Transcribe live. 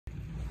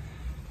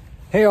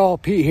Hey all,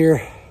 Pete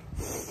here.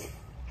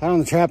 Out on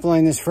the trap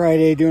line this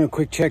Friday, doing a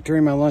quick check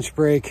during my lunch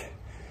break.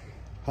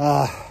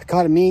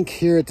 Caught a mink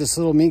here at this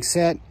little mink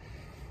set.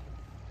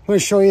 I'm going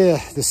to show you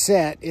the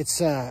set. It's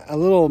a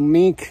little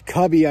mink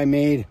cubby I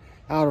made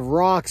out of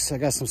rocks. I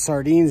got some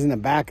sardines in the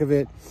back of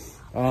it.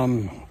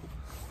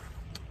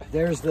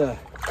 There's the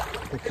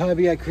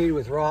cubby I created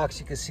with rocks.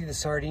 You can see the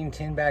sardine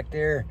tin back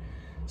there.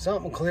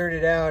 Something cleared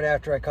it out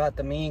after I caught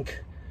the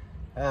mink.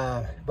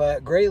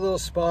 But great little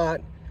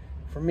spot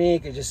for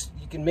mink.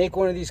 You can make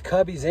one of these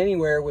cubbies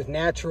anywhere with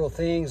natural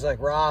things like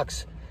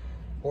rocks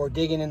or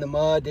digging in the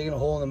mud, digging a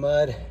hole in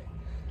the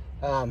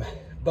mud.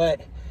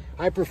 But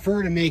I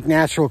prefer to make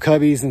natural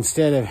cubbies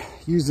instead of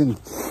using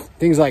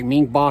things like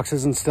mink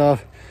boxes and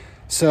stuff.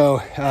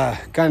 So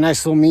got a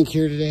nice little mink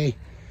here today.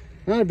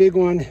 Not a big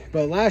one,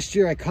 but last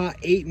year I caught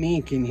 8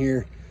 mink in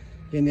here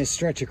in this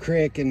stretch of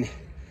creek, and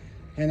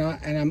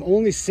I'm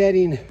only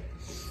setting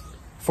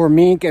for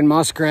mink and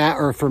muskrat,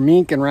 or for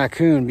mink and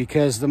raccoon,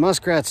 because the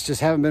muskrats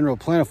just haven't been real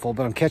plentiful,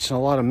 but I'm catching a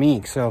lot of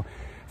mink. So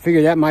I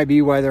figure that might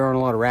be why there aren't a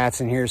lot of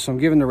rats in here. So I'm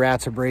giving the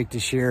rats a break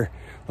this year,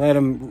 let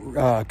them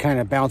kind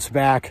of bounce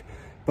back.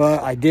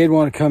 But I did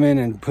want to come in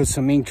and put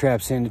some mink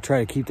traps in to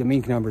try to keep the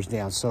mink numbers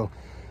down. So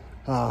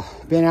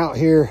been out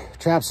here,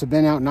 traps have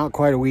been out not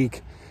quite a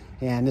week,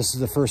 and this is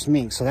the first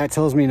mink. So that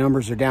tells me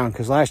numbers are down,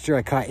 because last year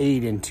I caught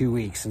 8 in 2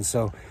 weeks. And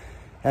so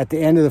at the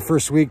end of the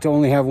first week to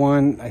only have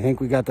 1, I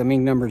think we got the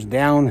mink numbers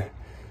down,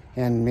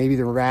 and maybe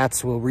the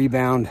rats will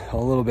rebound a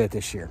little bit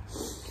this year.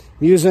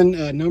 I'm using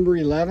number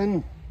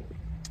 11.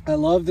 I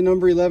love the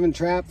number 11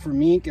 trap for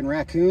mink and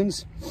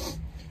raccoons.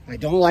 I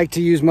don't like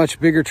to use much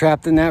bigger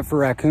trap than that for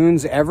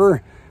raccoons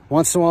ever.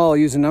 Once in a while I'll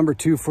use a number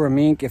 2 for a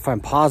mink if I'm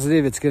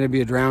positive it's going to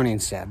be a drowning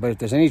set. But if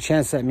there's any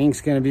chance that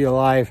mink's going to be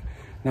alive,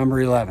 number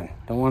 11.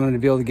 Don't want them to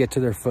be able to get to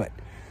their foot.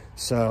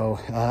 So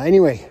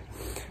anyway,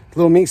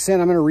 little mink set.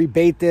 I'm going to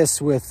rebait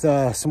this with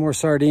some more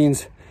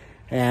sardines.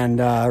 And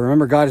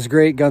remember, God is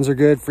great, guns are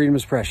good, freedom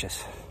is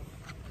precious.